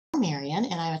Marion,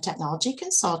 and I'm a technology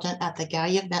consultant at the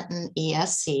Gallia-Benton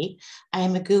ESC. I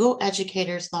am a Google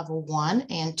Educators Level 1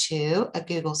 and 2, a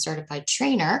Google Certified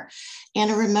Trainer,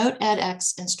 and a remote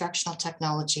edX instructional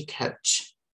technology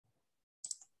coach.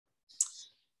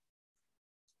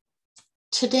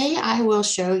 Today, I will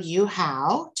show you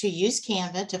how to use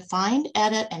Canva to find,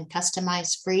 edit, and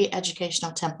customize free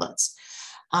educational templates.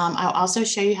 I'll also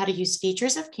show you how to use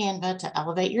features of Canva to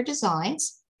elevate your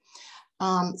designs.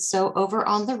 So over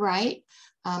on the right,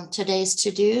 today's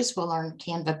to-dos, we'll learn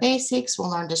Canva basics,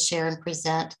 we'll learn to share and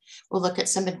present, we'll look at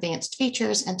some advanced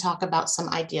features and talk about some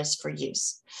ideas for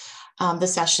use. The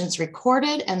session's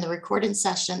recorded, and the recorded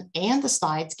session and the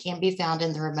slides can be found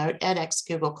in the remote edX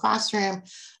Google Classroom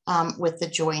with the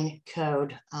join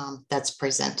code that's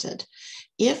presented.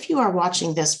 If you are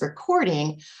watching this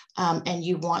recording and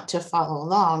you want to follow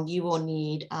along, you will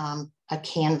need a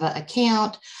Canva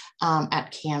account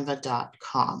at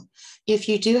canva.com. If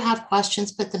you do have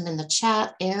questions, put them in the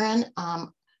chat. Erin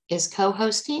is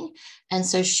co-hosting, and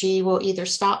so she will either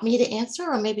stop me to answer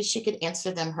or maybe she could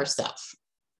answer them herself.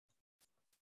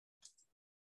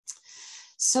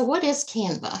 So what is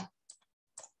Canva?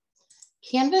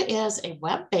 Canva is a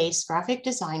web-based graphic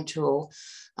design tool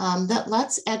that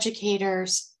lets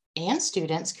educators and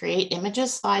students create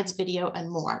images, slides, video, and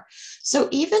more. So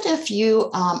even if you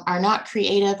are not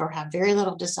creative or have very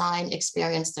little design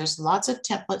experience, there's lots of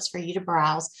templates for you to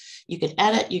browse. You can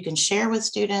edit, you can share with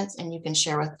students, and you can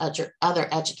share with other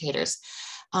educators.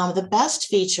 The best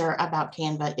feature about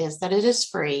Canva is that it is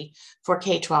free for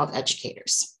K-12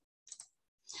 educators.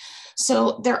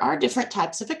 So there are different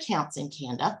types of accounts in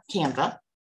Canva.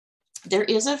 There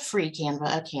is a free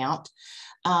Canva account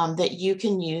that you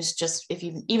can use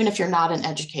even if you're not an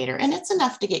educator, and it's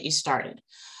enough to get you started.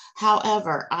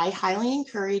 However, I highly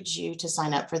encourage you to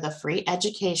sign up for the free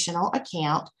educational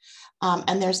account,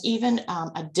 and there's even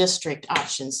a district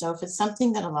option. So if it's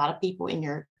something that a lot of people in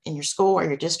your school or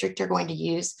your district are going to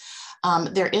use,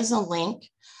 there is a link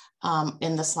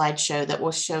in the slideshow that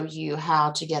will show you how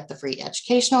to get the free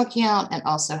educational account and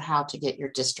also how to get your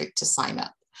district to sign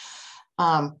up.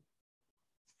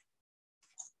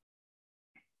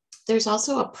 There's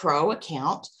also a pro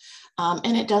account,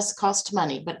 and it does cost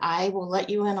money, but I will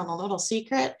let you in on a little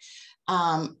secret.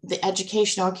 The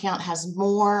educational account has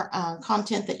more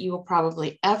content that you will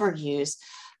probably ever use.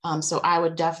 So I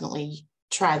would definitely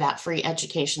try that free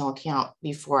educational account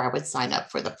before I would sign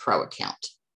up for the pro account.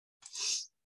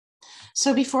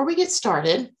 So before we get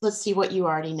started, let's see what you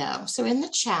already know. So in the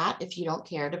chat, if you don't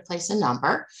care to place a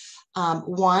number,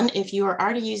 1, if you are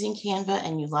already using Canva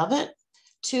and you love it,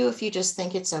 2, if you just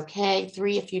think it's okay,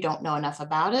 3, if you don't know enough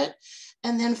about it,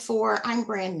 and then 4, I'm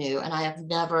brand new and I have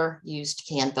never used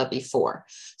Canva before.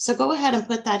 So go ahead and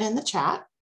put that in the chat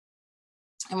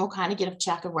and we'll kind of get a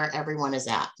check of where everyone is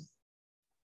at.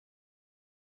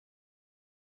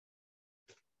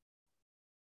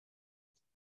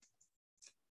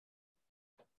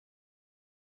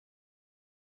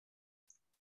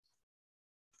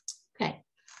 Okay.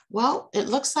 Well, it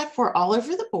looks like we're all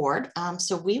over the board.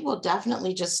 So we will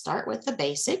definitely just start with the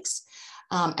basics,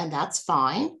 and that's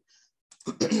fine.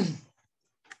 And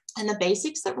the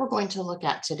basics that we're going to look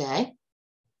at today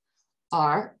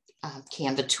are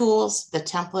Canva tools, the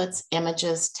templates,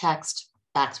 images, text,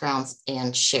 backgrounds,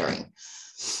 and sharing.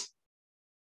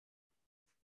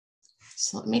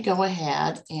 So let me go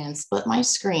ahead and split my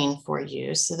screen for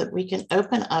you so that we can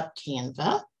open up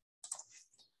Canva.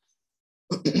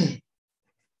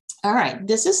 All right,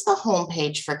 this is the home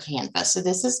page for Canva. So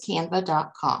this is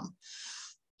canva.com.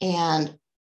 And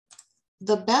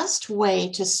the best way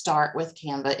to start with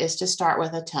Canva is to start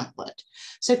with a template.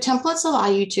 So templates allow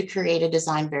you to create a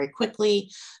design very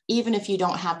quickly, even if you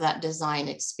don't have that design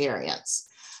experience.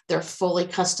 They're fully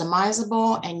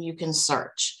customizable and you can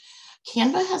search.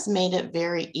 Canva has made it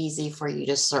very easy for you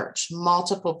to search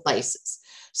multiple places.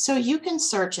 So you can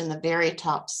search in the very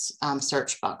top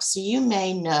search box. So you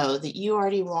may know that you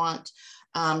already want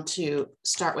to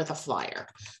start with a flyer.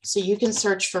 So you can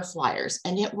search for flyers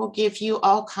and it will give you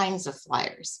all kinds of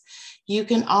flyers. You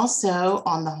can also,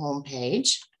 on the home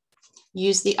page,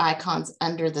 use the icons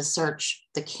under the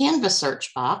Canva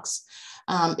search box.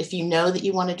 If you know that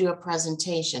you want to do a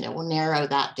presentation, it will narrow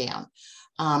that down.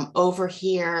 Over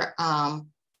here on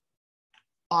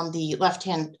the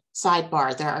left-hand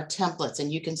sidebar, there are templates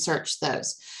and you can search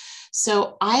those.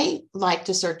 So I like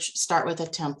to start with a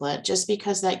template just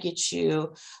because that gets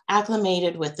you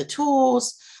acclimated with the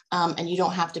tools and you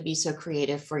don't have to be so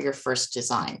creative for your first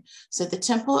design. So the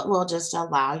template will just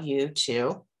allow you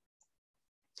to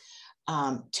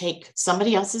take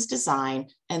somebody else's design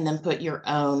and then put your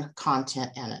own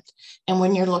content in it. And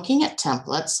when you're looking at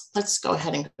templates, let's go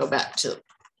ahead and go back to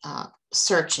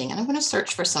searching. And I'm going to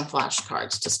search for some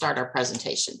flashcards to start our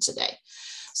presentation today.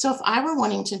 So if I were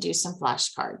wanting to do some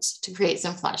flashcards, to create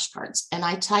some flashcards, and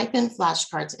I type in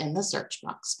flashcards in the search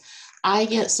box, I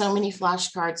get so many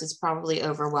flashcards, it's probably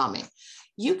overwhelming.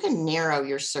 You can narrow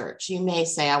your search. You may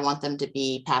say, I want them to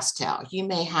be pastel. You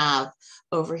may have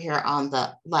over here on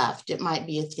the left, it might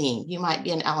be a theme. You might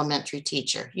be an elementary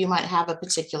teacher. You might have a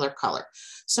particular color.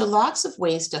 So lots of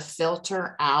ways to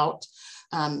filter out,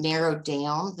 narrow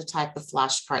down the type of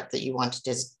flashcard that you want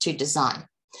to design.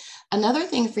 Another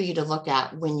thing for you to look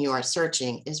at when you are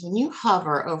searching is when you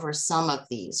hover over some of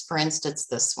these, for instance,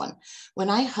 this one. When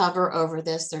I hover over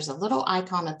this, there's a little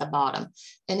icon at the bottom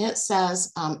and it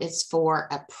says it's for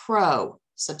a pro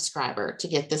subscriber to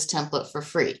get this template for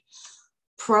free.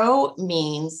 Pro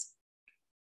means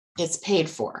it's paid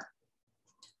for.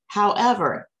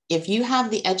 However, if you have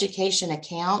the education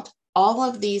account, all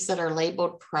of these that are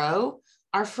labeled pro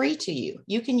are free to you.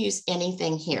 You can use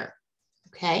anything here,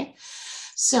 okay?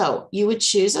 So you would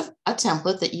choose a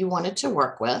template that you wanted to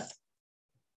work with.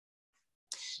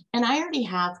 And I already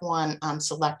have one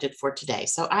selected for today.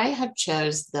 So I have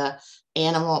chose the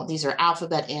animal, these are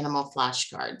alphabet animal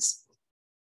flashcards.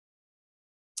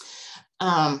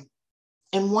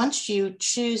 And once you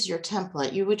choose your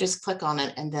template, you would just click on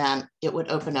it and then it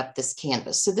would open up this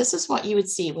canvas. So this is what you would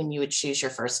see when you would choose your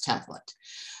first template.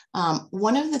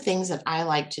 One of the things that I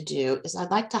like to do is I'd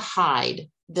like to hide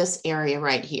this area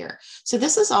right here. So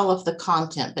this is all of the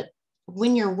content, but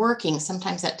when you're working,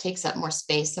 sometimes that takes up more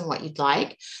space than what you'd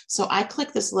like. So I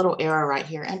click this little arrow right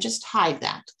here and just hide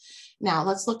that. Now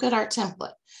let's look at our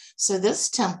template. So this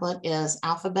template is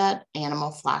alphabet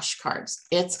animal flashcards.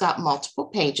 It's got multiple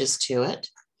pages to it.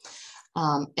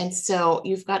 And so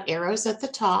you've got arrows at the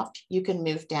top. You can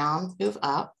move down, move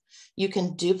up. You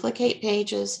can duplicate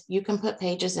pages. You can put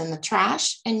pages in the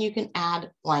trash and you can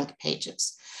add blank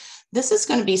pages. This is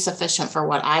going to be sufficient for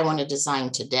what I want to design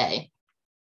today.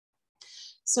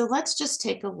 So let's just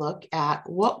take a look at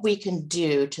what we can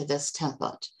do to this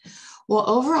template. Well,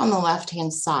 over on the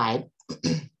left-hand side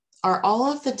are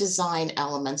all of the design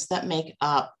elements that make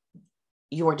up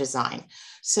your design.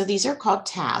 So these are called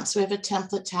tabs. We have a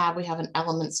template tab, we have an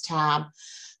elements tab,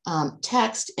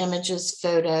 text, images,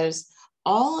 photos.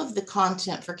 All of the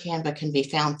content for Canva can be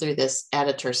found through this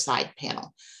editor side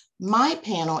panel. My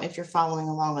panel, if you're following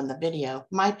along on the video,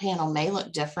 my panel may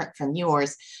look different from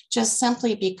yours just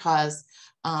simply because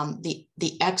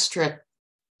the extra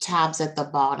tabs at the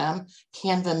bottom,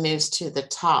 Canva moves to the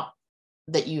top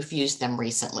that you've used them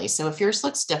recently. So if yours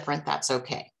looks different, that's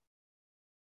okay.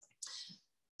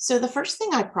 So the first thing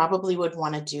I probably would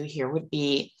want to do here would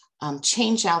be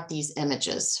change out these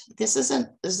images. This is a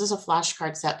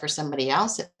flashcard set for somebody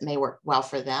else. It may work well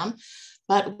for them,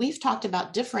 but we've talked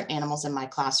about different animals in my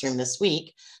classroom this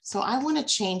week. So I want to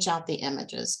change out the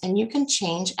images, and you can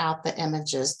change out the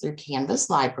images through Canvas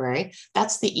Library.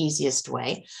 That's the easiest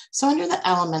way. So under the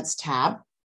Elements tab,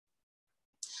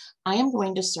 I am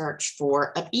going to search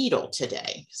for a beetle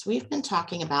today. So we've been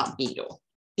talking about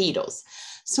beetles.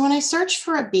 So when I search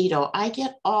for a beetle, I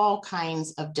get all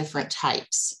kinds of different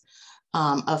types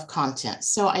of content.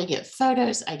 So I get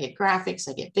photos, I get graphics,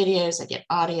 I get videos, I get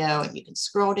audio, and you can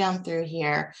scroll down through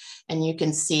here and you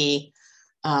can see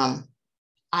I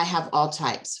have all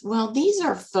types. Well, these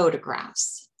are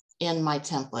photographs in my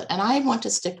template, and I want to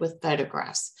stick with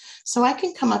photographs. So I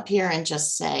can come up here and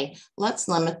just say, let's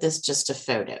limit this just to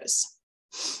photos.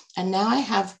 And now I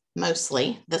have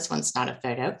mostly, this one's not a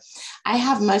photo, I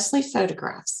have mostly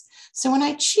photographs. So when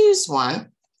I choose one,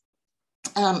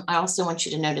 I also want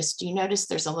you to notice, do you notice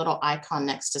there's a little icon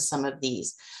next to some of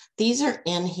these? These are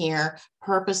in here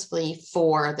purposely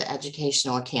for the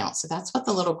educational account. So that's what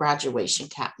the little graduation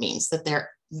cap means, that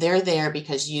they're there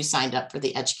because you signed up for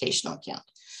the educational account.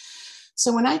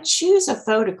 So when I choose a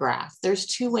photograph, there's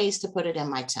two ways to put it in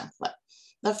my template.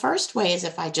 The first way is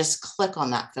if I just click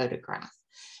on that photograph.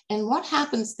 And what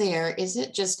happens there is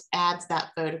it just adds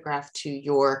that photograph to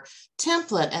your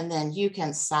template, and then you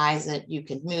can size it, you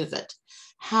can move it.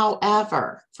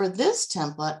 However, for this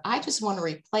template, I just want to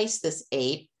replace this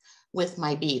ape with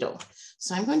my beetle.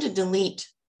 So I'm going to delete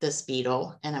this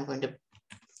beetle, and I'm going to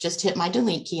just hit my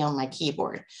delete key on my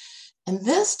keyboard. And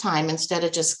this time, instead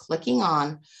of just clicking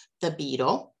on the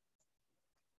beetle,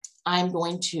 I'm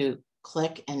going to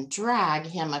click and drag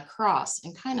him across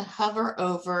and kind of hover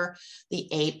over the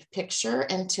ape picture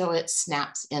until it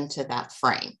snaps into that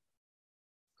frame.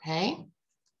 Okay.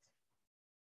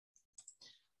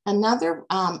 Another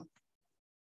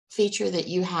feature that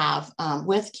you have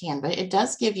with Canva, it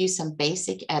does give you some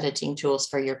basic editing tools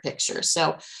for your picture.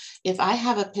 So if I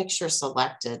have a picture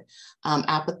selected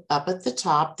up at the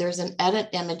top, there's an edit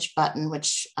image button,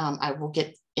 which I will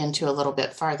get into a little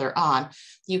bit farther on.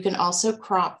 You can also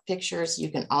crop pictures. You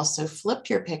can also flip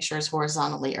your pictures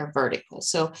horizontally or vertical.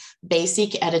 So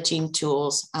basic editing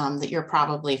tools that you're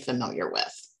probably familiar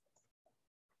with.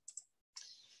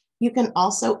 You can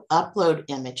also upload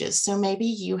images. So maybe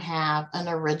you have an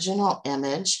original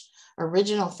image,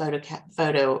 original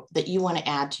photo that you want to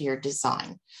add to your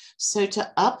design. So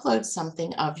to upload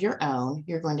something of your own,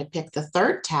 you're going to pick the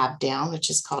third tab down,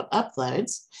 which is called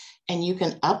Uploads, and you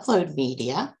can upload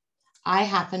media. I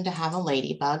happen to have a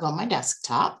ladybug on my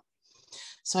desktop.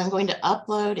 So I'm going to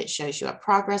upload. It shows you a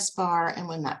progress bar. And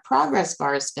when that progress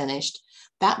bar is finished,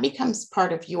 that becomes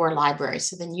part of your library.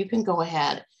 So then you can go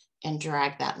ahead and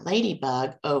drag that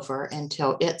ladybug over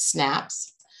until it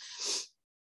snaps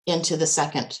into the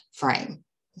second frame.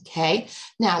 Okay.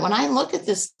 Now, when I look at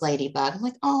this ladybug, I'm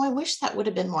like, oh, I wish that would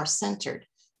have been more centered.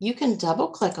 You can double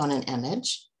click on an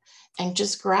image and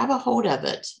just grab a hold of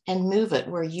it and move it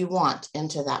where you want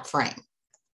into that frame.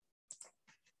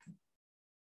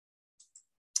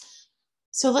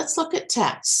 So let's look at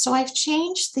text. So I've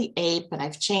changed the ape and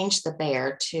I've changed the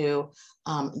bear to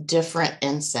different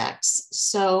insects.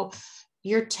 So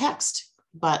your text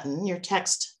button, your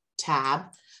text tab,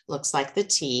 looks like the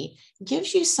T,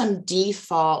 gives you some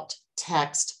default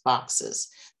text boxes.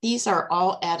 These are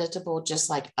all editable, just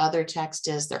like other text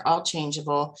is. They're all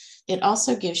changeable. It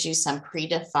also gives you some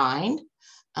predefined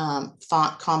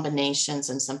font combinations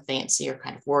and some fancier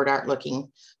kind of word art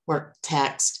looking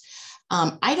text.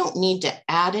 I don't need to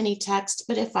add any text,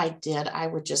 but if I did, I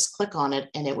would just click on it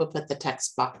and it would put the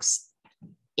text box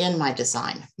in my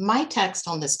design. My text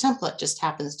on this template just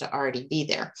happens to already be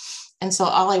there. And so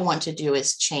all I want to do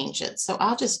is change it. So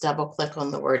I'll just double click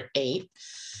on the word ape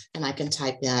and I can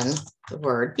type in the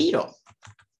word beetle.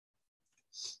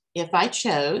 If I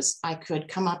chose, I could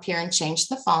come up here and change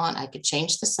the font. I could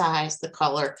change the size, the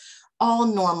color, all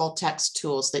normal text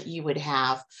tools that you would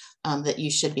have that you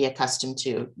should be accustomed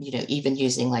to, you know, even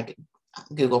using like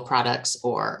Google products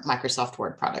or Microsoft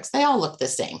Word products. They all look the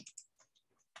same.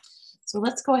 So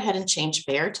let's go ahead and change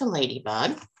bear to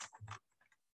ladybug.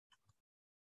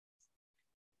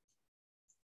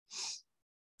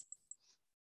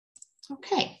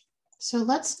 Okay, so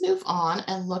let's move on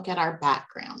and look at our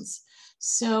backgrounds.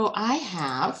 So I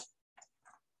have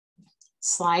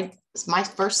my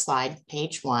first slide,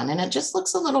 page 1, and it just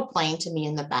looks a little plain to me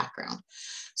in the background.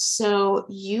 So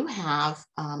you have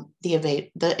the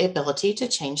ability to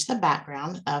change the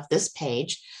background of this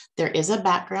page. There is a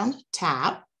background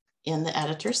tab in the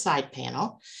editor side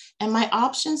panel, and my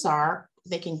options are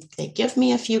they give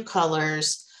me a few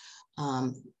colors.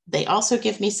 They also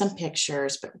give me some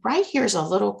pictures, but right here is a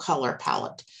little color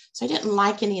palette. So I didn't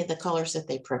like any of the colors that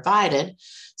they provided.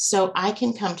 So I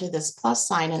can come to this plus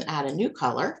sign and add a new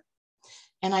color.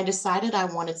 And I decided I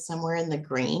wanted somewhere in the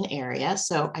green area.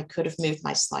 So I could have moved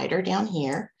my slider down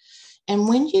here. And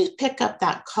when you pick up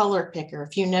that color picker,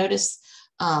 if you notice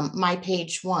my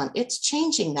page 1, it's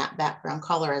changing that background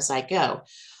color as I go.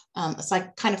 It's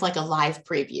like kind of like a live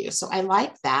preview. So I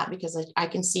like that because I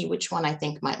can see which one I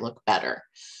think might look better.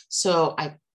 So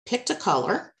I picked a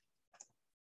color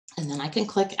and then I can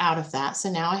click out of that. So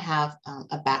now I have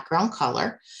a background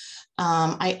color.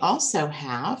 I also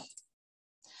have,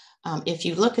 if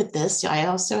you look at this, I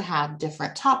also have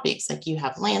different topics, like you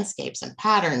have landscapes and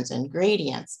patterns and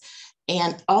gradients.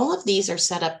 And all of these are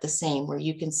set up the same where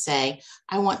you can say,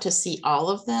 I want to see all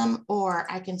of them, or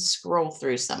I can scroll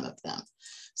through some of them.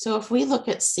 So if we look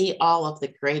at see all of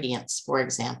the gradients, for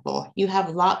example, you have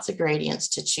lots of gradients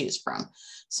to choose from.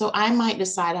 So I might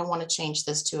decide I want to change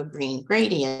this to a green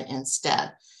gradient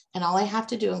instead. And all I have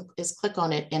to do is click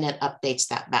on it and it updates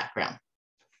that background.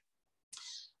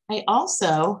 I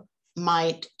also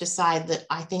might decide that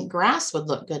I think grass would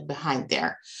look good behind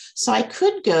there. So I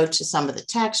could go to some of the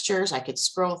textures, I could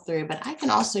scroll through, but I can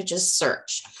also just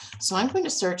search. So I'm going to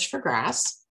search for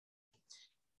grass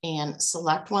and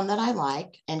select one that I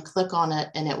like and click on it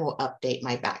and it will update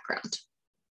my background.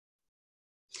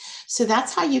 So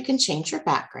that's how you can change your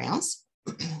backgrounds.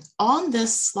 On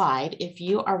this slide, if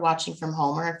you are watching from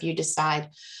home or if you decide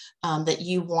that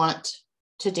you want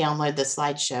to download the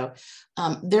slideshow,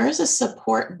 there is a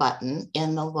support button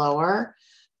in the lower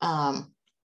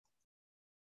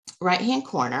right-hand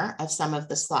corner of some of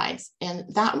the slides. And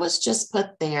that was just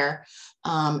put there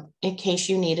in case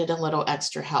you needed a little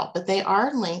extra help, but they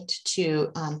are linked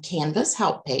to Canva's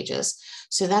help pages.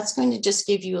 So that's going to just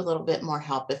give you a little bit more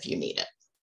help if you need it.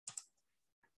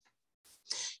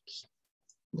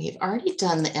 We've already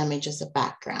done the image as a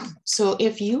background. So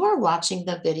if you are watching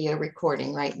the video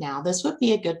recording right now, this would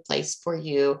be a good place for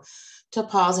you to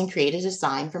pause and create a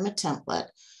design from a template.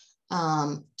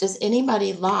 Does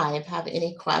anybody live have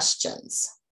any questions?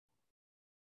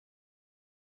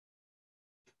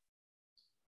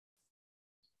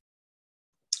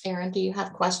 Erin, do you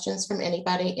have questions from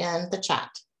anybody in the chat?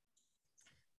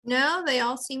 No, they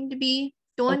all seem to be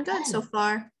doing good so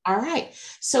far. All right.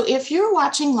 So if you're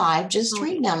watching live, just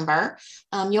remember,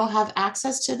 you'll have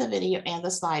access to the video and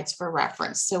the slides for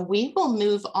reference. So we will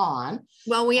move on.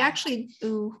 Well, we actually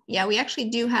do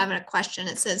have a question.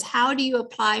 It says, how do you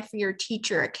apply for your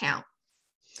teacher account?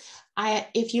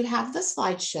 If you have the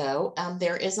slideshow,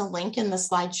 there is a link in the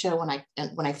slideshow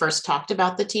when I first talked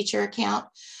about the teacher account.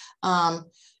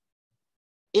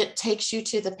 It takes you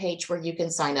to the page where you can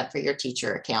sign up for your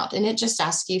teacher account, and it just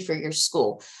asks you for your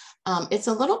school. It's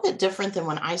a little bit different than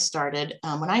when I started.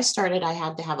 When I started, I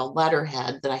had to have a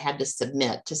letterhead that I had to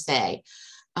submit to say,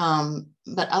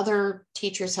 but other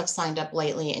teachers have signed up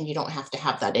lately and you don't have to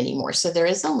have that anymore. So there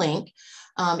is a link.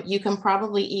 You can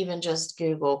probably even just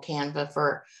Google Canva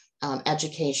for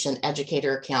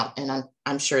educator account, and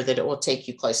I'm sure that it will take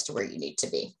you close to where you need to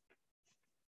be.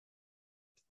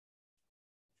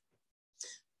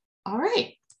 All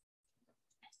right.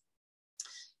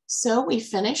 So we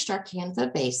finished our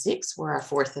Canva basics. We're a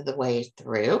fourth of the way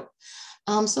through.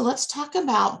 So let's talk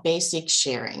about basic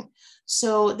sharing.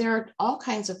 So there are all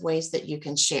kinds of ways that you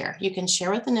can share. You can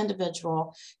share with an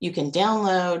individual, you can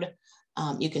download,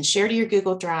 you can share to your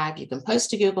Google Drive, you can post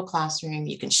to Google Classroom,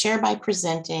 you can share by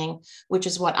presenting, which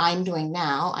is what I'm doing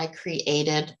now. I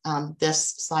created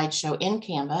this slideshow in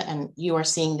Canva, and you are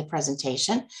seeing the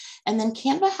presentation. And then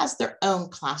Canva has their own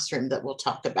classroom that we'll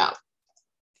talk about.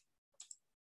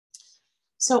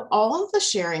 So all of the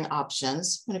sharing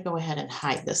options, I'm going to go ahead and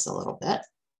hide this a little bit.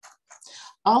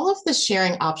 All of the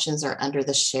sharing options are under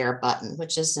the share button,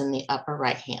 which is in the upper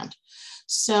right hand.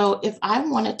 So if I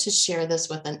wanted to share this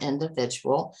with an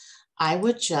individual, I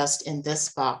would just in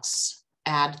this box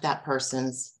add that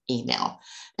person's email.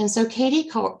 And so Katie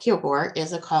Kilgore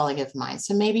is a colleague of mine.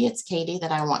 So maybe it's Katie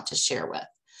that I want to share with.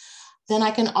 Then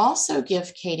I can also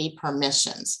give Katie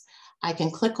permissions. I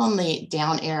can click on the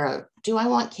down arrow. Do I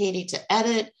want Katie to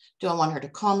edit? Do I want her to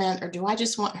comment? Or do I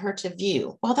just want her to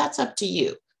view? Well, that's up to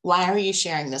you. Why are you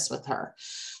sharing this with her?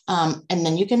 And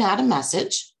then you can add a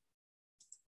message.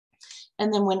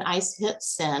 And then when I hit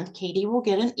send, Katie will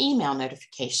get an email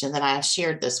notification that I have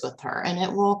shared this with her, and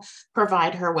it will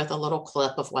provide her with a little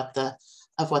clip of what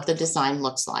the design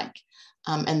looks like.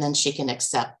 And then she can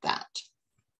accept that.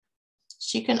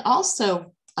 She can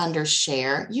also, under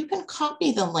share, you can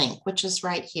copy the link, which is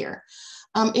right here.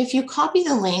 If you copy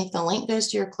the link goes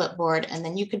to your clipboard, and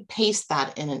then you could paste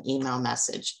that in an email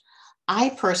message. I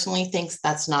personally think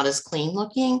that's not as clean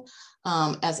looking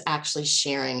as actually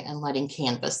sharing and letting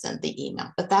Canva send the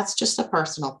email, but that's just a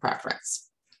personal preference.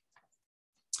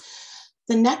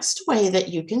 The next way that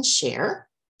you can share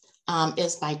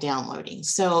is by downloading.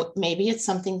 So maybe it's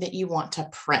something that you want to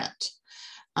print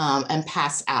and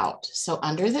pass out. So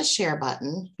under the share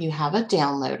button, you have a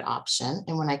download option.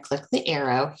 And when I click the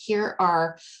arrow, here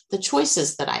are the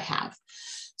choices that I have.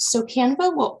 So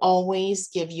Canva will always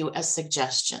give you a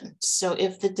suggestion. So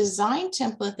if the design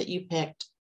template that you picked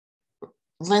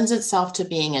lends itself to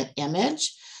being an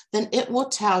image, then it will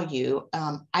tell you,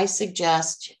 I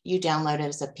suggest you download it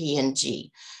as a PNG.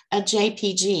 A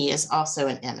JPG is also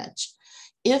an image.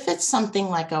 If it's something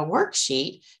like a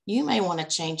worksheet, you may want to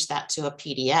change that to a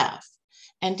PDF.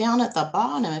 And down at the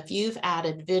bottom, if you've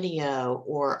added video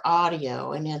or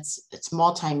audio and it's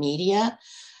multimedia,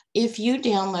 if you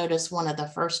download as one of the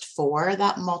first 4,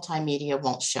 that multimedia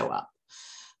won't show up.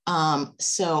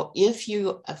 So if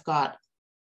you have got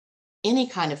any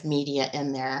kind of media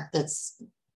in there that's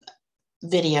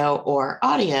video or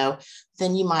audio,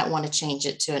 then you might want to change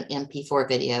it to an MP4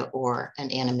 video or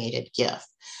an animated GIF.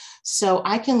 So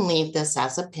I can leave this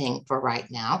as a ping for right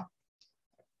now.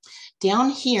 Down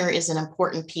here is an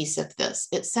important piece of this.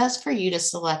 It says for you to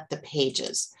select the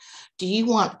pages. Do you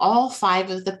want all 5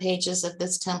 of the pages of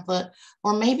this template?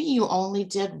 Or maybe you only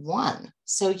did 1.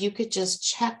 So you could just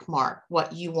check mark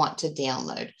what you want to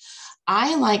download.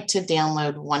 I like to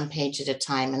download 1 page at a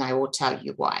time, and I will tell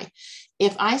you why.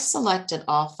 If I selected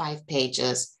all 5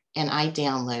 pages and I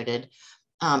downloaded,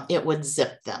 it would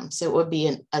zip them. So it would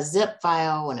be a zip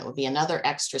file, and it would be another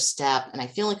extra step. And I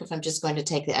feel like if I'm just going to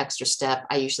take the extra step,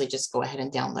 I usually just go ahead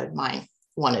and download mine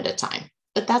 1 at a time.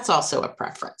 But that's also a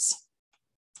preference.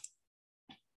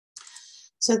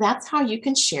 So that's how you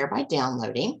can share by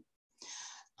downloading.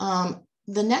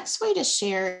 the next way to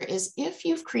share is if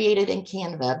you've created in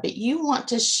Canva, but you want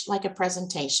to, like a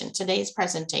presentation, today's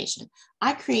presentation,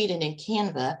 I created in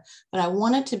Canva, but I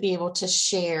wanted to be able to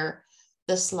share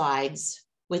the slides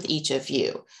with each of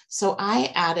you. So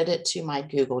I added it to my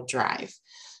Google Drive.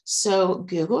 So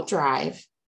Google Drive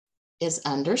is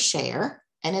under share,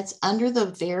 and it's under the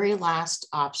very last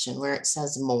option where it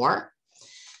says more.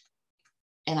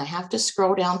 And I have to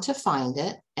scroll down to find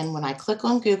it. And when I click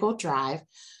on Google Drive,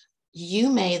 you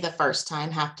may the first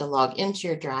time have to log into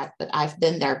your Drive, but I've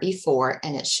been there before,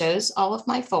 and it shows all of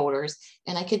my folders,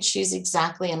 and I could choose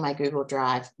exactly in my Google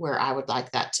Drive where I would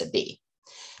like that to be.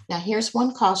 Now, here's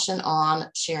one caution on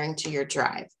sharing to your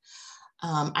Drive.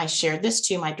 I shared this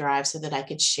to my Drive so that I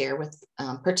could share with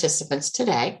participants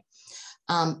today.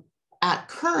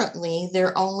 Currently,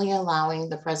 they're only allowing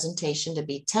the presentation to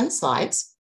be 10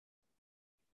 slides.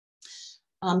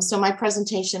 So my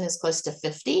presentation is close to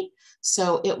 50.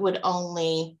 So it would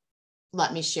only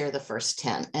let me share the first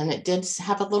 10. And it did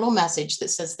have a little message that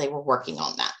says they were working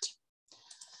on that.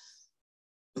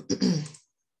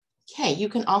 Okay, you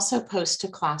can also post to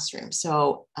Classroom.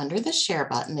 So under the share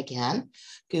button again,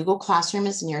 Google Classroom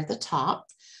is near the top.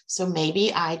 So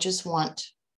maybe I just want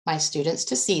my students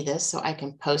to see this, so I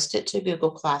can post it to Google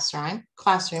Classroom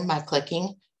by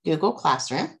clicking Google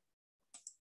Classroom.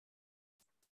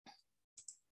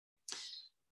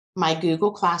 My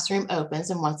Google Classroom opens,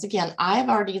 and once again, I've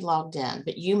already logged in,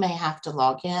 but you may have to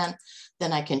log in.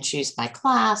 Then I can choose my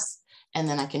class, and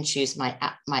then I can choose my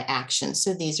action.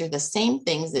 So these are the same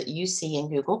things that you see in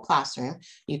Google Classroom.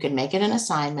 You can make it an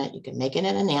assignment, you can make it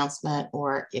an announcement,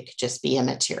 or it could just be a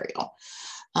material.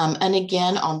 And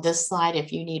again, on this slide,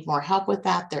 if you need more help with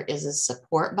that, there is a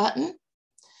support button,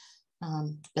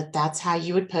 but that's how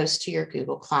you would post to your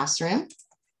Google Classroom.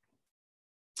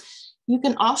 You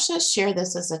can also share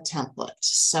this as a template.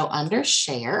 So under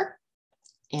share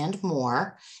and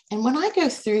more, and when I go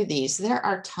through these, there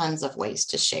are tons of ways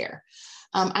to share.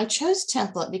 I chose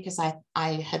template because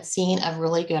I had seen a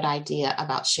really good idea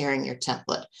about sharing your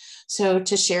template. So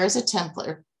to share as a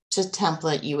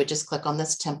template, you would just click on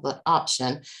this template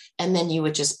option, and then you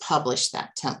would just publish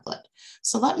that template.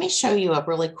 So let me show you a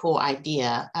really cool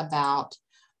idea about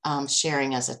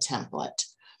sharing as a template.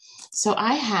 So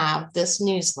I have this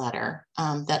newsletter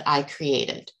that I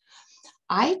created.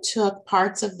 I took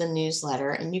parts of the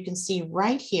newsletter, and you can see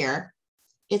right here,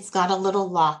 it's got a little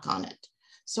lock on it.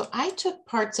 So I took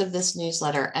parts of this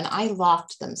newsletter and I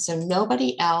locked them so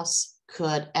nobody else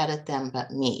could edit them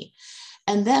but me.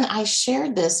 And then I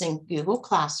shared this in Google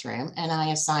Classroom, and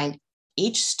I assigned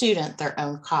each student their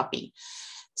own copy.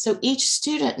 So each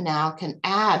student now can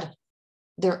add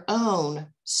their own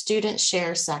student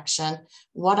share section.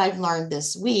 What I've learned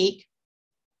this week,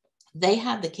 they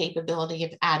have the capability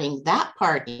of adding that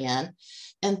part in.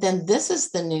 And then this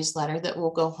is the newsletter that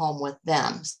will go home with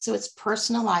them. So it's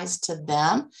personalized to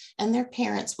them, and their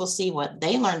parents will see what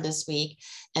they learned this week,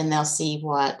 and they'll see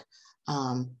what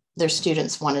their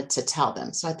students wanted to tell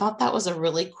them. So I thought that was a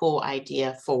really cool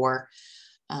idea for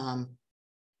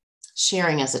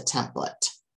sharing as a template.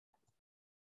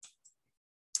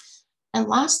 And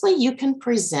lastly, you can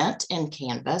present in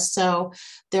Canva. So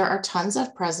there are tons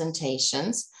of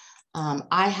presentations.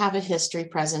 I have a history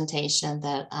presentation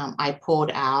that I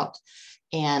pulled out,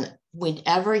 and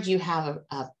whenever you have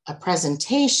a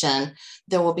presentation,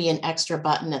 there will be an extra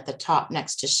button at the top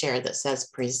next to share that says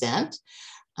present.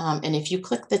 And if you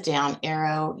click the down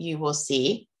arrow, you will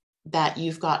see that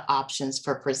you've got options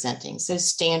for presenting. So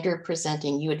standard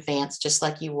presenting, you advance just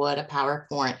like you would a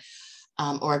PowerPoint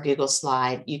or a Google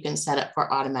slide. You can set it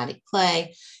for automatic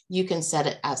play. You can set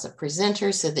it as a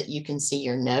presenter so that you can see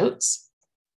your notes.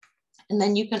 And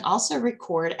then you can also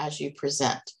record as you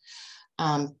present.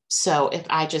 So if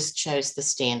I just chose the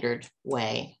standard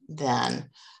way, then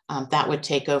that would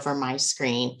take over my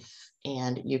screen,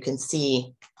 and you can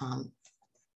see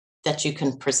that you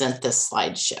can present this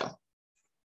slideshow.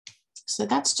 So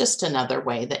that's just another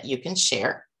way that you can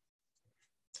share.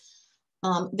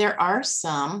 There are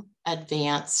some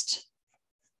advanced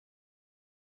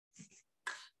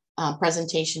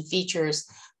presentation features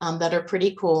that are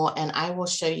pretty cool, and I will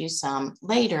show you some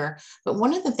later. But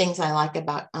one of the things I like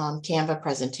about Canva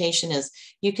presentation is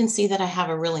you can see that I have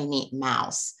a really neat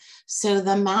mouse. So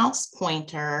the mouse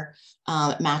pointer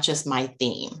matches my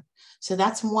theme. So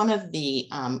that's one of the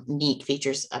neat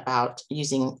features about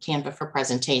using Canva for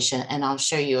presentation, and I'll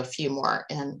show you a few more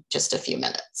in just a few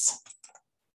minutes.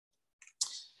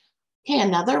 Okay,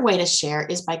 another way to share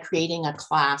is by creating a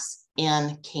class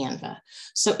in Canva.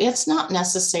 So it's not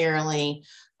necessarily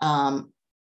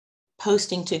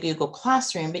posting to Google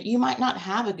Classroom, but you might not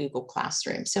have a Google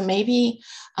Classroom. So maybe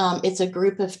it's a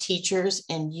group of teachers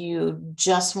and you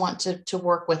just want to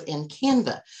work within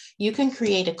Canva. You can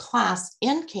create a class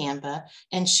in Canva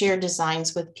and share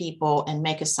designs with people and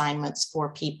make assignments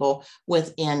for people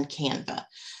within Canva.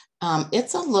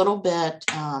 It's a little bit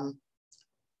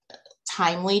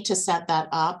timely to set that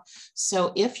up.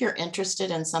 So if you're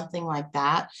interested in something like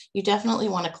that, you definitely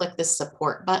want to click the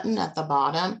support button at the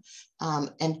bottom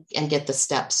and get the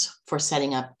steps for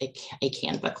setting up a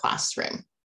Canva classroom.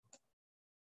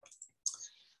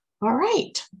 All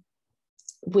right,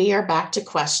 we are back to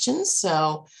questions.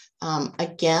 So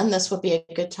again, this would be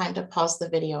a good time to pause the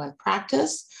video and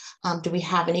practice. Do we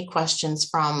have any questions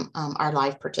from our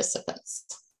live participants?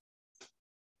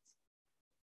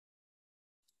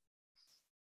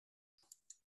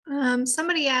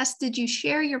 Somebody asked, did you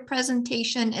share your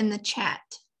presentation in the chat?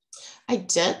 I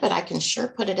did, but I can sure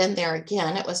put it in there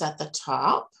again. It was at the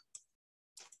top.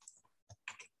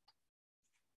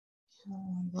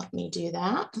 Let me do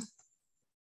that.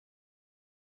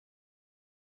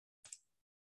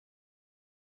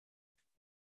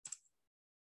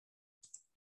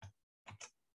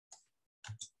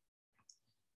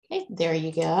 Okay, there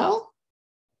you go.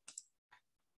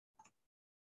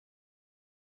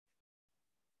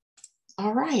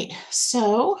 All right,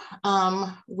 so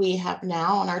we have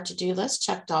now on our to-do list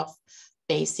checked off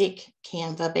basic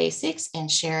Canva basics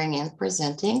and sharing and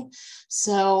presenting.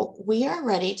 So we are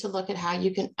ready to look at how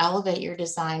you can elevate your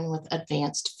design with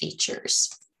advanced features.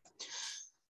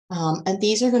 And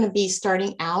these are going to be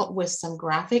starting out with some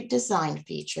graphic design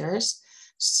features.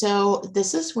 So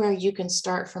this is where you can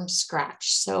start from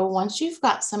scratch. So once you've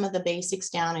got some of the basics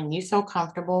down and you feel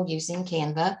comfortable using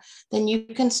Canva, then you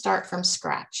can start from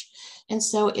scratch. And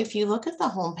so if you look at the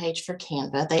homepage for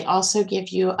Canva, they also give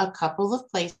you a couple of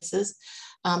places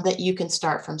that you can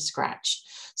start from scratch.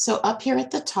 So up here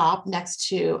at the top next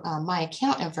to my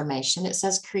account information, it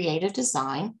says Create a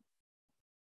Design.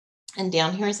 And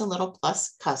down here is a little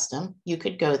plus custom. You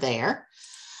could go there.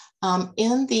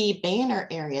 In the banner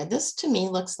area, this to me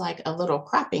looks like a little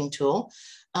cropping tool,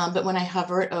 but when I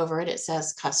hover it over it, it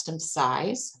says custom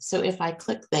size. So if I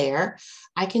click there,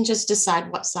 I can just decide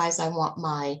what size I want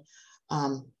my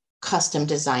custom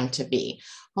design to be.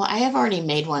 Well, I have already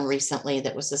made one recently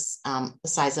that was the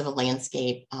size of a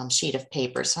landscape sheet of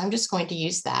paper. So I'm just going to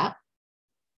use that.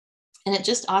 And it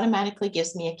just automatically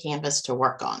gives me a canvas to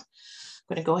work on. I'm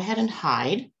going to go ahead and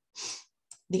hide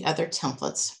the other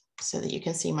templates so that you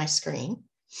can see my screen.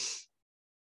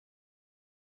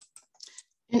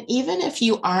 And even if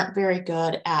you aren't very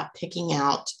good at picking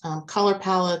out color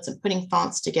palettes and putting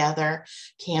fonts together,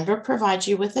 Canva provides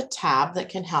you with a tab that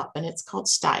can help, and it's called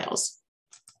Styles.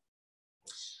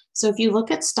 So if you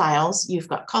look at Styles, you've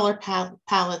got color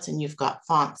palettes and you've got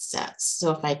font sets.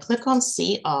 So if I click on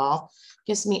See All, it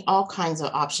gives me all kinds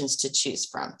of options to choose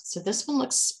from. So this one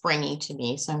looks springy to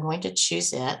me, so I'm going to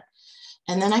choose it.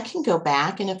 And then I can go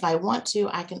back, and if I want to,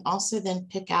 I can also then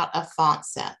pick out a font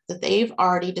set that they've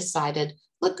already decided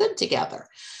look good together.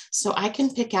 So I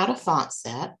can pick out a font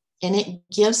set, and it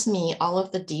gives me all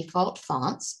of the default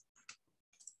fonts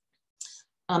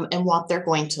and what they're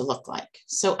going to look like.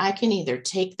 So I can either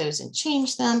take those and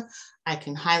change them. I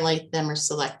can highlight them or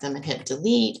select them and hit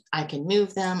delete. I can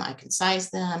move them. I can size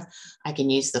them. I can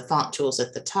use the font tools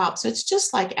at the top. So it's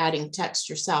just like adding text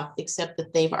yourself, except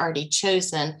that they've already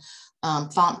chosen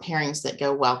font pairings that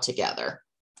go well together.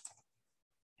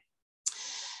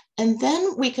 And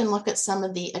then we can look at some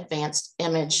of the advanced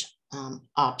image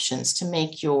options to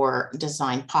make your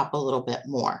design pop a little bit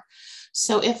more.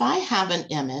 So if I have an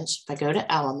image, if I go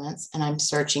to Elements and I'm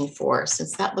searching for,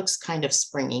 since that looks kind of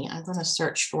springy, I'm going to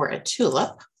search for a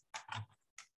tulip.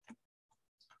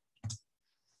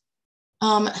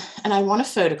 And I want a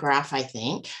photograph, I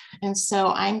think. And so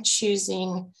I'm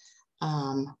choosing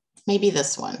maybe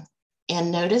this one.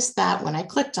 And notice that when I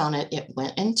clicked on it, it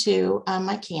went into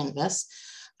my canvas.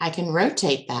 I can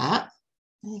rotate that.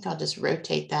 I think I'll just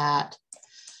rotate that,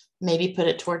 maybe put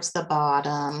it towards the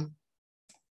bottom.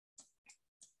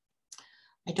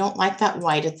 I don't like that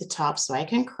white at the top, so I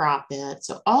can crop it.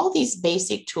 So all these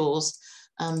basic tools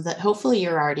that hopefully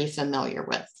you're already familiar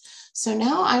with. So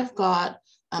now I've got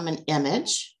an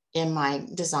image in my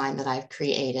design that I've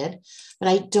created, but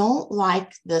I don't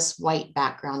like this white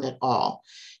background at all.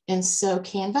 And so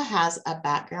Canva has a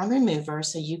background remover,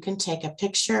 so you can take a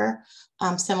picture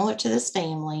similar to this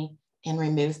family and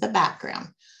remove the background.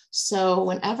 So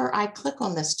whenever I click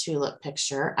on this tulip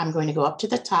picture, I'm going to go up to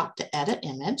the top to edit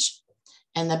image,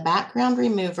 and the background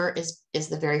remover is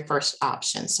the very first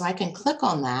option. So I can click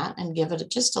on that and give it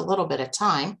just a little bit of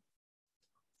time.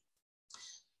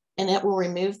 and it will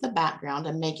remove the background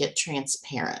and make it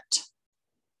transparent.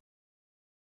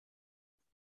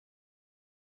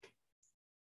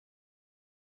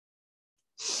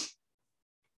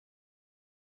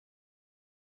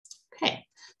 Okay,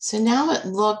 so now it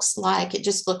looks like, it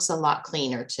just looks a lot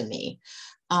cleaner to me.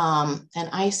 And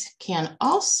I can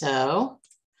also,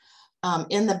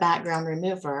 in the background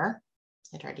remover,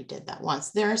 it already did that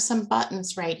once, there are some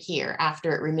buttons right here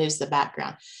after it removes the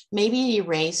background. Maybe you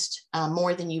erased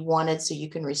more than you wanted, so you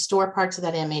can restore parts of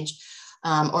that image,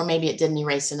 or maybe it didn't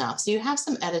erase enough. So you have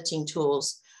some editing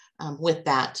tools with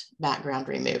that background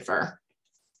remover.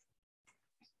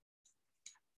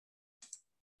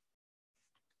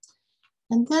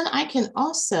 And then I can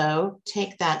also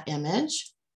take that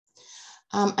image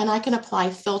and I can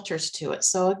apply filters to it.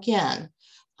 So again,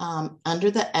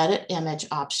 under the edit image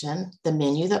option, the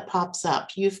menu that pops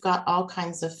up, you've got all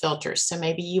kinds of filters. So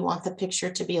maybe you want the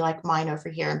picture to be like mine over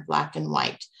here in black and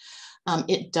white.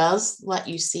 It does let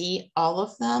you see all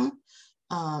of them.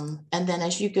 And then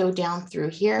as you go down through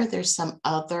here, there's some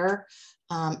other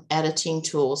editing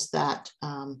tools that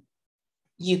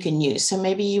you can use. So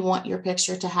maybe you want your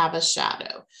picture to have a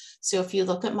shadow. So if you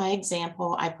look at my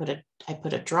example, I put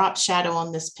a drop shadow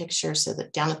on this picture so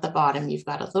that down at the bottom, you've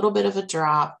got a little bit of a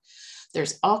drop.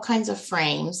 There's all kinds of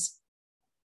frames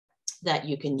that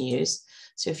you can use.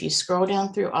 So if you scroll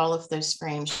down through all of those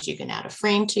frames, you can add a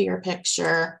frame to your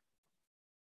picture.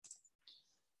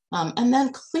 And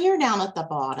then clear down at the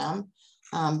bottom,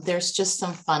 there's just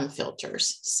some fun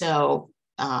filters. So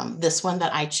this one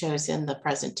that I chose in the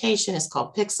presentation is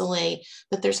called Pixelate,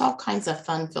 but there's all kinds of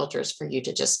fun filters for you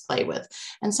to just play with.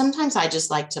 And sometimes I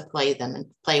just like to play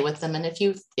with them. And if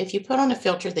you put on a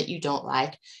filter that you don't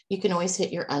like, you can always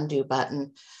hit your undo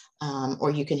button, or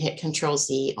you can hit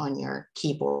Control-Z on your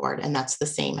keyboard. And that's the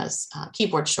same as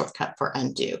keyboard shortcut for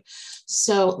undo.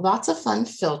 So lots of fun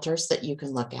filters that you can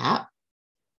look at.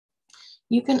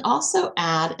 You can also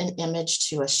add an image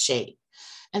to a shape.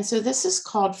 And so this is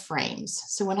called frames.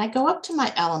 So when I go up to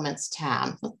my Elements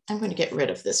tab, I'm going to get rid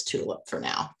of this tulip for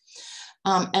now.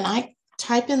 And I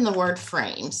type in the word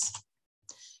frames.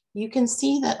 You can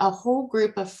see that a whole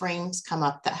group of frames come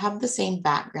up that have the same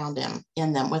background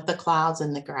in them with the clouds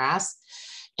and the grass.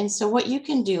 And so what you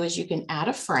can do is you can add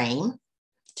a frame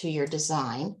to your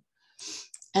design.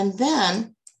 And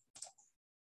then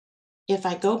if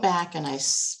I go back and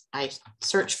I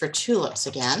search for tulips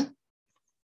again,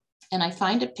 and I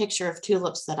find a picture of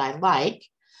tulips that I like,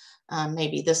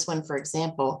 maybe this one, for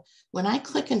example, when I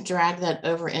click and drag that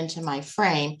over into my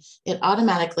frame, it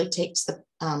automatically takes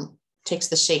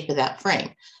the shape of that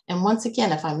frame. And once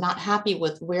again, if I'm not happy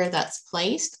with where that's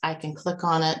placed, I can click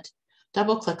on it,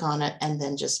 double click on it, and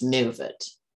then just move it.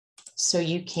 So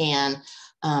you can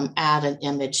add an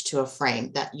image to a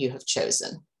frame that you have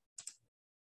chosen.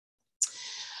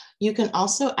 You can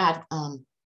also add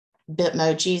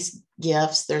Bitmojis,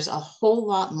 GIFs. There's a whole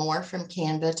lot more from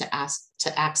Canva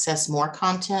to access more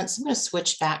content. So I'm going to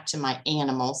switch back to my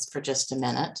animals for just a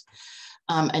minute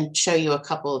and show you a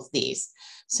couple of these.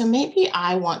 So maybe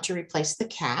I want to replace the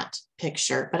cat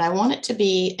picture, but I want it to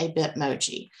be a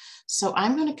Bitmoji. So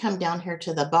I'm going to come down here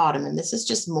to the bottom, and this is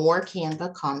just more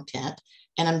Canva content,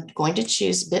 and I'm going to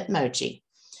choose Bitmoji.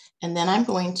 And then I'm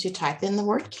going to type in the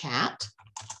word cat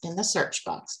in the search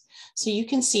box. So you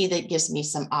can see that it gives me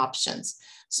some options.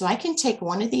 So I can take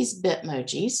one of these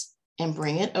Bitmojis and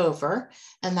bring it over,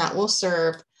 and that will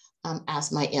serve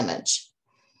as my image.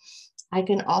 I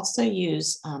can also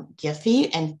use Giphy,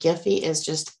 and Giphy is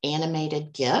just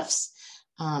animated GIFs.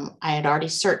 I had already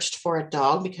searched for a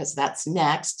dog because that's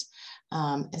next.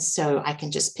 And so I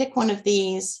can just pick one of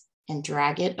these and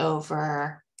drag it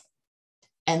over,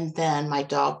 and then my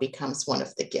dog becomes one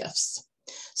of the GIFs.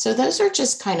 So those are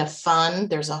just kind of fun.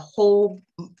 There's a whole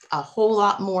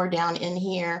lot more down in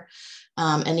here.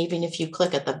 And even if you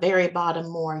click at the very bottom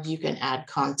more, you can add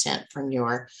content from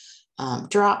your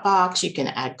Dropbox. You can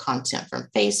add content from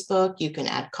Facebook. You can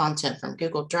add content from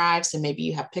Google Drive. So maybe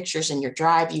you have pictures in your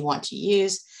Drive you want to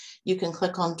use. You can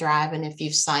click on Drive, and if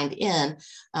you've signed in,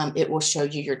 it will show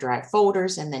you your Drive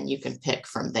folders, and then you can pick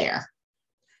from there.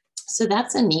 So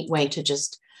that's a neat way to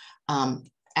just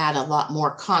add a lot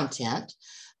more content.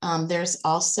 There's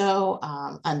also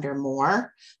under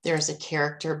more, there's a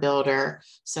character builder.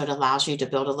 So it allows you to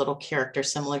build a little character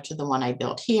similar to the one I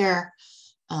built here.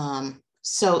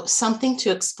 So something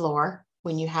to explore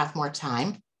when you have more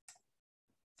time.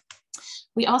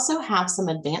 We also have some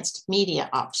advanced media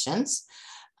options.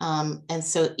 And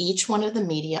so each one of the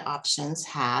media options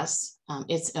has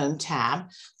its own tab.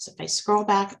 So if I scroll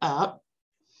back up,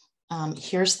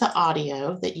 Here's the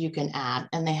audio that you can add,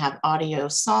 and they have audio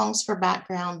songs for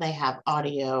background. They have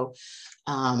audio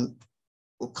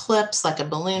clips like a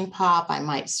balloon pop. I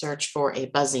might search for a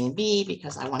buzzing bee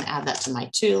because I want to add that to my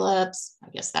tulips. I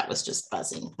guess that was just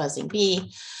buzzing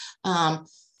bee.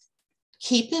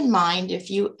 Keep in mind,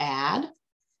 if you add,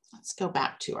 let's go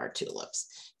back to our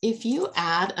tulips. If you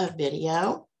add a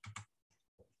video,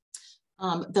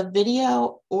 the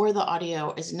video or the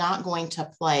audio is not going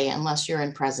to play unless you're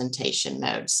in presentation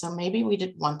mode. So maybe we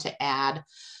did want to add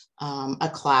a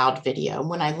cloud video.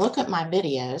 When I look at my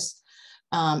videos,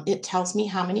 it tells me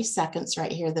how many seconds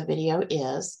right here the video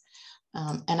is,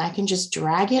 and I can just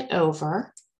drag it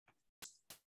over.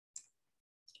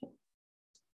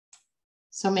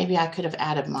 So maybe I could have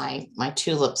added my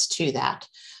tulips to that.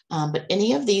 But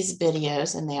any of these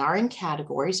videos, and they are in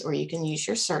categories, or you can use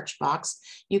your search box.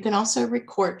 You can also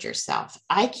record yourself.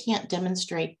 I can't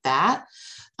demonstrate that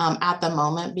at the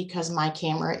moment because my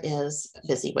camera is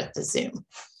busy with the Zoom.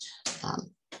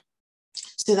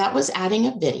 So that was adding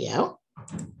a video.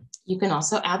 You can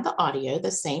also add the audio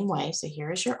the same way. So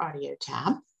here is your audio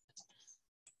tab.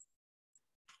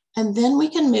 And then we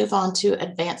can move on to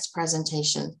advanced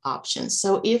presentation options.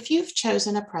 So if you've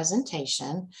chosen a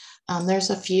presentation, there's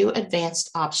a few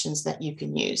advanced options that you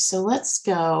can use. So let's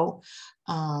go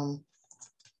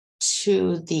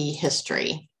to the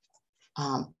history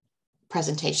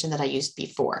presentation that I used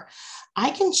before. I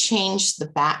can change the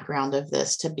background of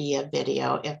this to be a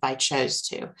video if I chose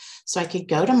to. So I could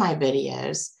go to my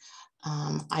videos.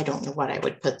 I don't know what I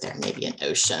would put there, maybe an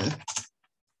ocean.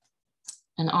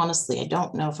 And honestly, I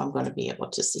don't know if I'm going to be able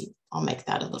to see. I'll make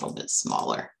that a little bit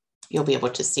smaller. You'll be able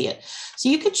to see it. So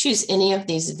you could choose any of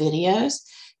these videos,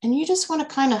 and you just want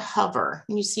to kind of hover,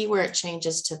 and you see where it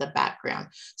changes to the background.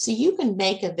 So you can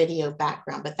make a video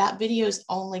background, but that video is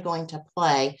only going to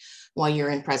play while you're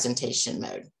in presentation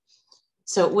mode.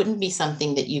 So it wouldn't be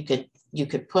something that you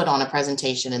could put on a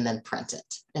presentation and then print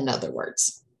it, in other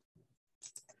words.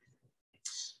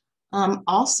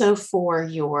 Also for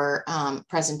your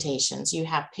presentations, you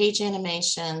have page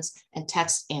animations and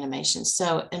text animations.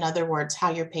 So in other words,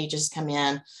 how your pages come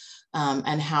in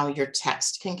and how your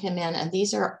text can come in. And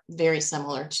these are very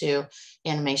similar to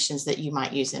animations that you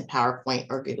might use in PowerPoint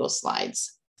or Google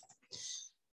Slides.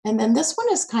 And then this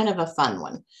one is kind of a fun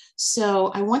one. So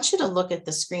I want you to look at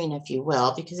the screen, if you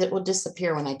will, because it will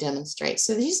disappear when I demonstrate.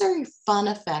 So these are fun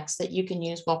effects that you can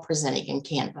use while presenting in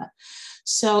Canva.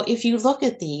 So if you look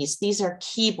at these are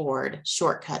keyboard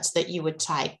shortcuts that you would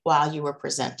type while you were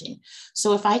presenting.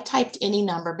 So if I typed any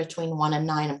number between 1 and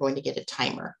 9, I'm going to get a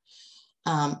timer.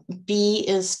 B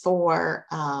is for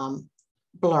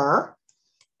blur.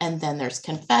 And then there's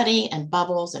confetti and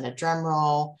bubbles and a drum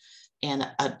roll and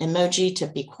an emoji to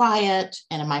be quiet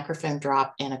and a microphone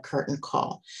drop and a curtain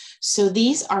call. So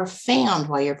these are found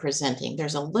while you're presenting.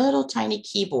 There's a little tiny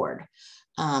keyboard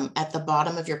at the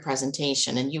bottom of your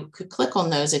presentation, and you could click on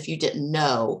those if you didn't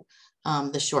know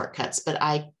the shortcuts, but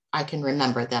I can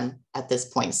remember them at this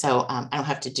point, so I don't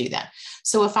have to do that.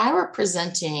 So if I were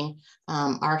presenting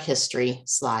our history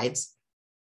slides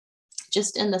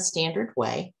just in the standard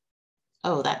way,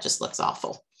 oh, that just looks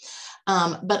awful.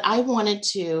 But I wanted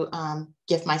to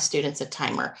give my students a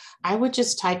timer. I would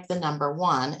just type the number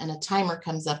 1 and a timer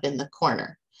comes up in the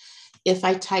corner. If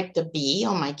I type the B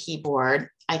on my keyboard,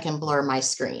 I can blur my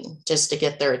screen just to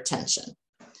get their attention.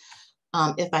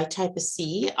 If I type a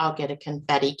C, I'll get a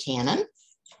confetti cannon.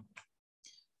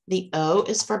 The O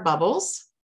is for bubbles.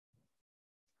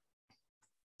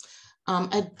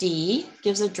 A D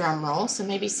gives a drum roll, so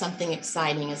maybe something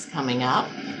exciting is coming up.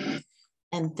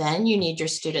 And then you need your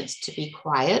students to be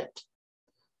quiet,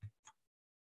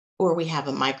 or we have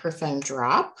a microphone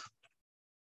drop.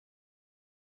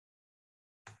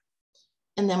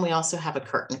 And then we also have a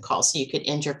curtain call. So you could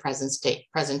end your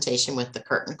presentation with the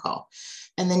curtain call.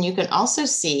 And then you can also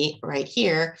see right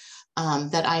here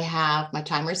that I have my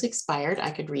timer's expired.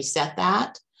 I could reset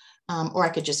that, or I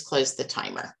could just close the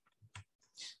timer.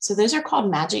 So those are called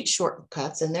magic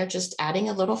shortcuts, and they're just adding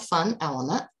a little fun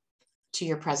element to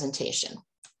your presentation.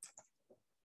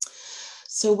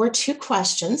 So we're 2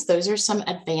 questions. Those are some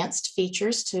advanced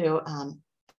features to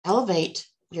elevate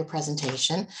your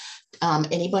presentation.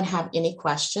 Anyone have any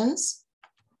questions?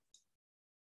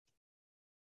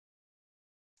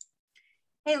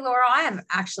 Hey, Laurel, I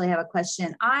actually have a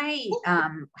question. I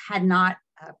had not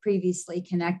previously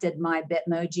connected my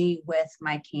Bitmoji with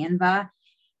my Canva.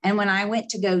 And when I went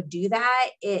to go do that,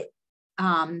 it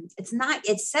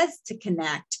says to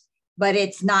connect, but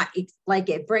it's not, it's like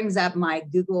it brings up my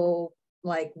Google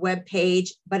web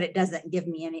page, but it doesn't give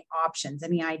me any options.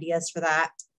 Any ideas for that?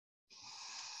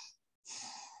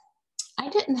 I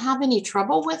didn't have any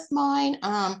trouble with mine.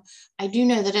 I do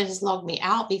know that it has logged me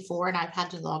out before and I've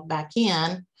had to log back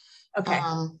in. Okay.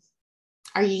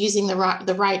 Are you using the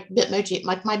right Bitmoji?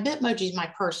 Like my Bitmoji is my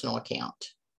personal account.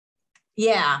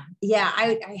 Yeah.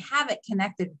 I have it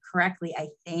connected correctly, I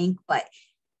think, but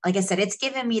like I said, it's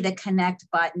given me the connect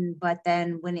button, but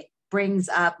then when it brings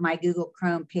up my Google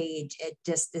Chrome page, it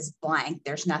just is blank.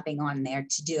 There's nothing on there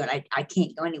to do it. I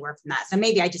can't go anywhere from that. So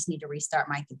maybe I just need to restart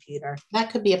my computer. That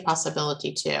could be a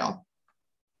possibility too.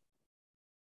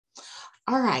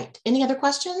 All right. Any other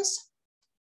questions?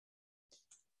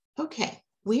 Okay.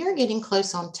 We are getting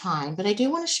close on time, but I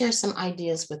do want to share some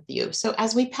ideas with you. So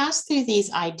as we pass through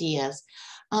these ideas,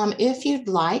 if you'd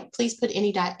like, please put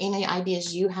any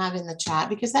ideas you have in the chat,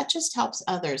 because that just helps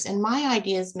others. And my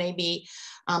ideas may be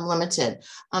limited.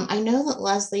 I know that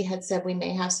Leslie had said we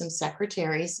may have some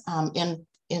secretaries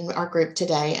in our group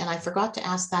today, and I forgot to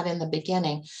ask that in the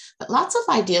beginning, but lots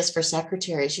of ideas for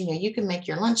secretaries. You know, you can make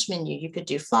your lunch menu, you could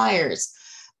do flyers,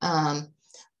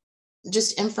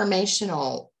 just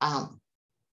informational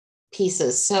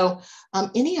pieces. So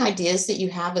any ideas that you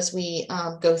have as we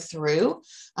go through,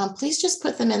 please just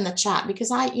put them in the chat,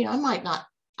 because I might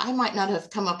not have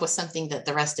come up with something that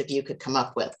the rest of you could come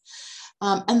up with.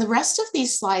 And the rest of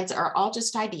these slides are all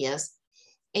just ideas,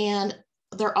 and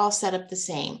they're all set up the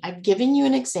same. I've given you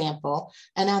an example,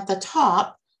 and at the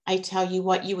top, I tell you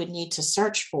what you would need to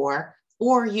search for,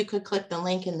 or you could click the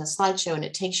link in the slideshow and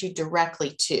it takes you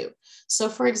directly to. So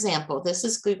for example, this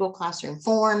is Google Classroom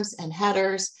forms and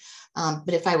headers.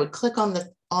 But if I would click on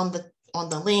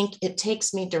the link, it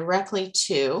takes me directly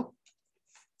to,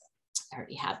 I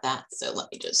already have that. So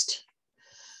let me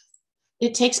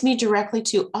it takes me directly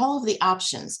to all of the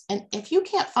options. And if you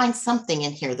can't find something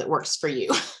in here that works for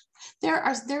you,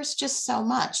 there's just so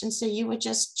much. And so you would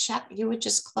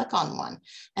just click on one,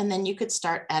 and then you could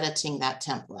start editing that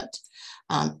template,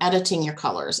 editing your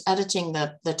colors, editing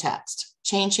the text,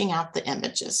 changing out the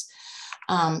images.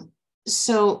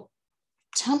 So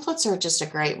templates are just a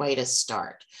great way to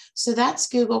start. So that's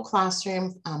Google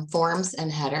Classroom forms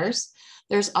and headers.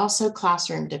 There's also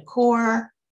Classroom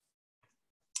Decor.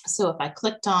 So if I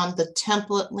clicked on the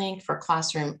template link for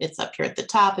Classroom, it's up here at the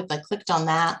top. If I clicked on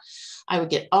that, I would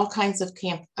get all kinds of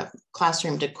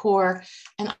Classroom Decor.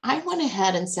 And I went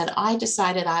ahead and said, I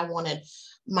decided I wanted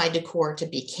my decor to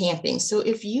be camping. So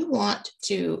if you want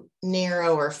to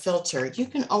narrow or filter, you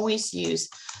can always use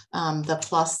the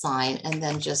plus sign and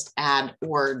then just add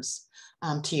words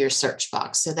to your search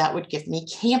box. So that would give me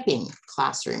camping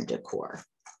classroom decor.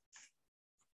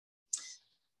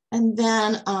 And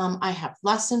then I have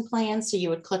lesson plans. So you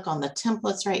would click on the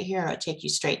templates right here. It would take you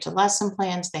straight to lesson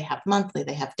plans. They have monthly,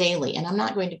 they have daily. And I'm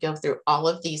not going to go through all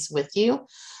of these with you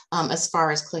as far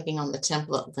as clicking on the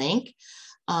template link.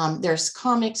 There's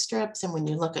comic strips. And when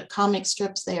you look at comic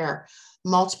strips, there are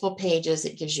multiple pages.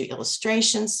 It gives you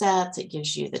illustration sets. It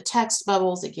gives you the text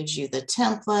bubbles. It gives you the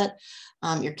template.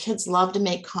 Your kids love to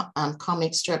make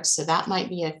comic strips. So that might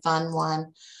be a fun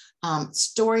one.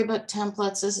 Storybook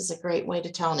templates. This is a great way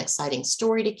to tell an exciting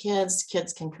story to kids.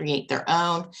 Kids can create their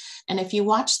own. And if you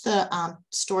watch the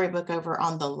storybook over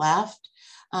on the left,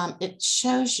 it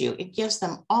shows you, it gives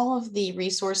them all of the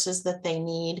resources that they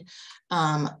need.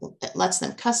 It lets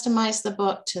them customize the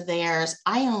book to theirs.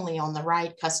 I only on the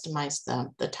right customize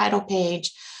the title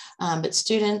page, but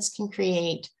students can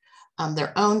create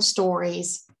their own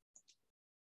stories.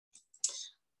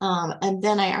 And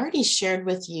then I already shared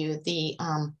with you the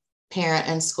parent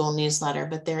and school newsletter,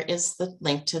 but there is the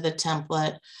link to the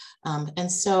template.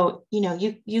 And so, you know,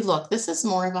 you look, this is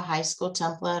more of a high school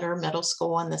template or middle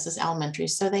school, and this is elementary.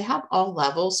 So they have all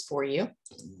levels for you.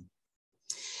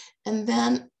 And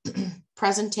then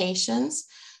presentations.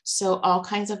 So all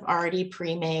kinds of already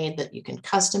pre-made that you can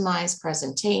customize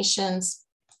presentations,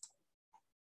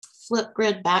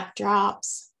 Flipgrid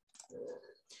backdrops,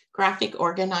 graphic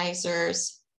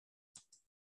organizers.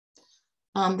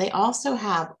 They also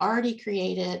have already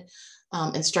created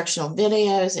instructional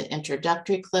videos and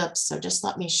introductory clips. So just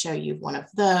let me show you one of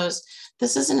those.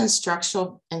 This is an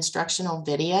instructional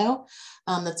video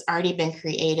that's already been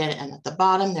created. And at the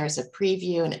bottom, there's a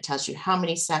preview and it tells you how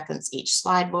many seconds each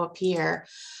slide will appear.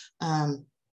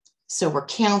 So we're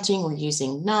counting, we're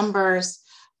using numbers.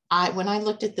 When I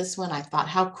looked at this one, I thought,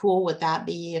 how cool would that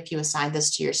be if you assigned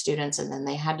this to your students and then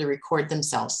they had to record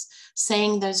themselves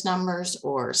saying those numbers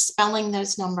or spelling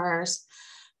those numbers.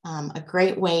 A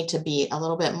great way to be a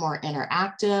little bit more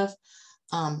interactive.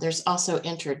 There's also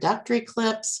introductory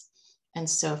clips. And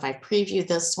so if I preview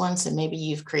this one, so maybe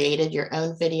you've created your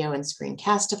own video in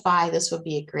Screencastify, this would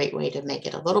be a great way to make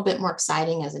it a little bit more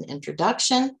exciting as an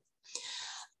introduction.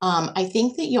 I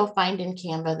think that you'll find in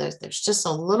Canva there's just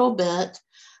a little bit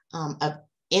of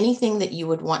anything that you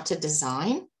would want to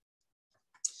design.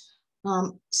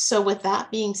 So with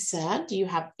that being said, do you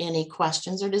have any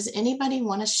questions, or does anybody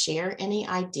want to share any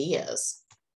ideas?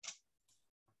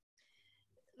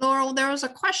 Laurel, there was a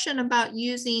question about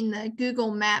using the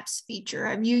Google Maps feature.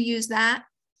 Have you used that?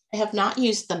 I have not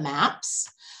used the maps,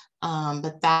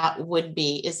 but that would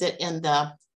be, is it in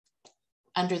the,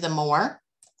 under the more?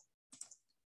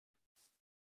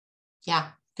 Yeah,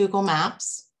 Google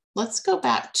Maps. Let's go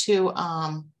back to,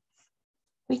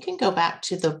 we can go back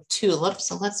to the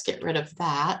tulips, and let's get rid of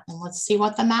that, and let's see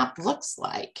what the map looks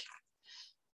like.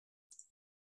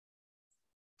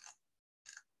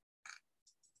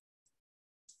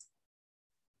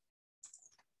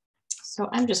 So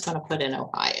I'm just going to put in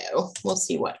Ohio. We'll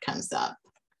see what comes up.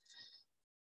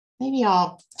 Maybe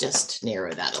I'll just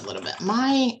narrow that a little bit.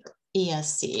 My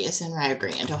ESC is in Rio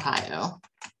Grande, Ohio.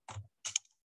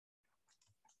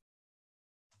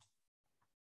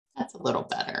 That's a little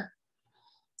better.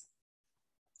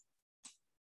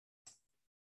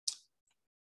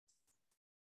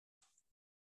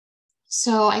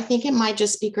 So I think it might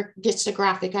just be just a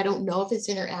graphic. I don't know if it's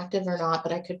interactive or not,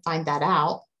 but I could find that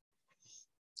out.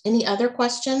 Any other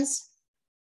questions?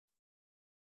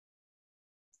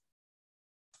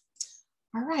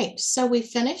 All right, so we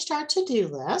finished our to-do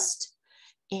list,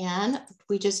 and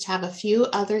we just have a few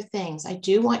other things. I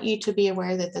do want you to be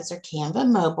aware that there's a Canva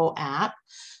mobile app.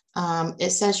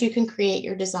 It says you can create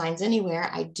your designs anywhere.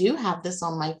 I do have this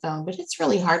on my phone, but it's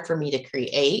really hard for me to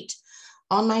create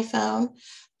on my phone.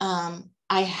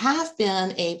 I have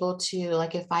been able to,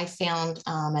 like if I found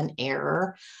an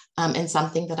error in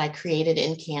something that I created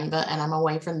in Canva and I'm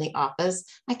away from the office,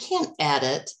 I can't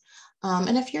edit.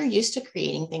 And if you're used to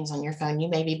creating things on your phone, you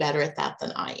may be better at that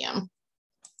than I am.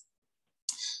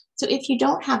 So if you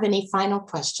don't have any final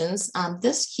questions,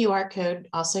 this QR code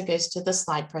also goes to the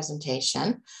slide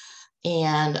presentation,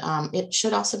 and it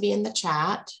should also be in the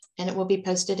chat, and it will be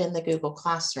posted in the Google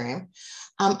Classroom.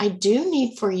 I do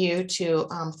need for you to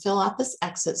fill out this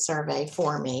exit survey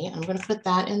for me. I'm going to put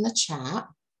that in the chat.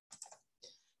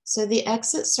 So the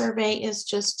exit survey is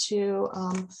just to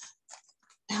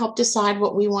help decide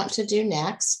what we want to do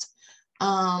next.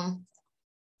 And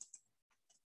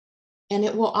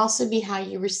it will also be how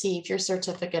you receive your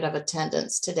certificate of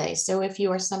attendance today. So if you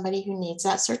are somebody who needs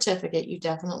that certificate, you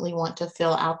definitely want to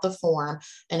fill out the form,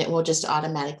 and it will just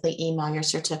automatically email your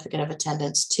certificate of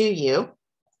attendance to you.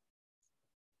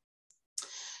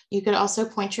 You could also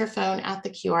point your phone at the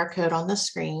QR code on the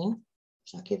screen.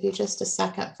 So I'll give you just a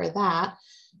second for that.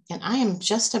 And I am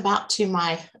just about to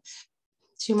my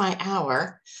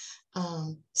hour.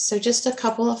 So just a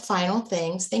couple of final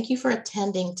things. Thank you for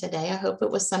attending today. I hope it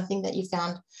was something that you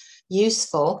found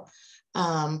useful.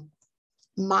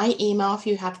 My email, if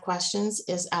you have questions,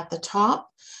 is at the top.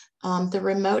 The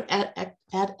remote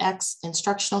edX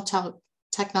instructional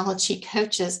technology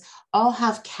coaches all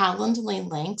have Calendly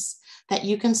links that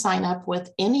you can sign up with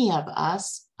any of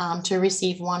us to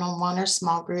receive one-on-one or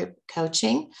small group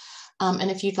coaching. And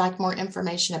if you'd like more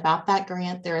information about that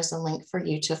grant, there is a link for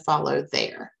you to follow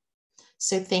there.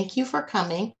 So thank you for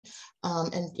coming.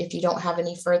 And if you don't have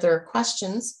any further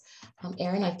questions,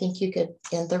 Erin, I think you could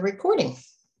end the recording.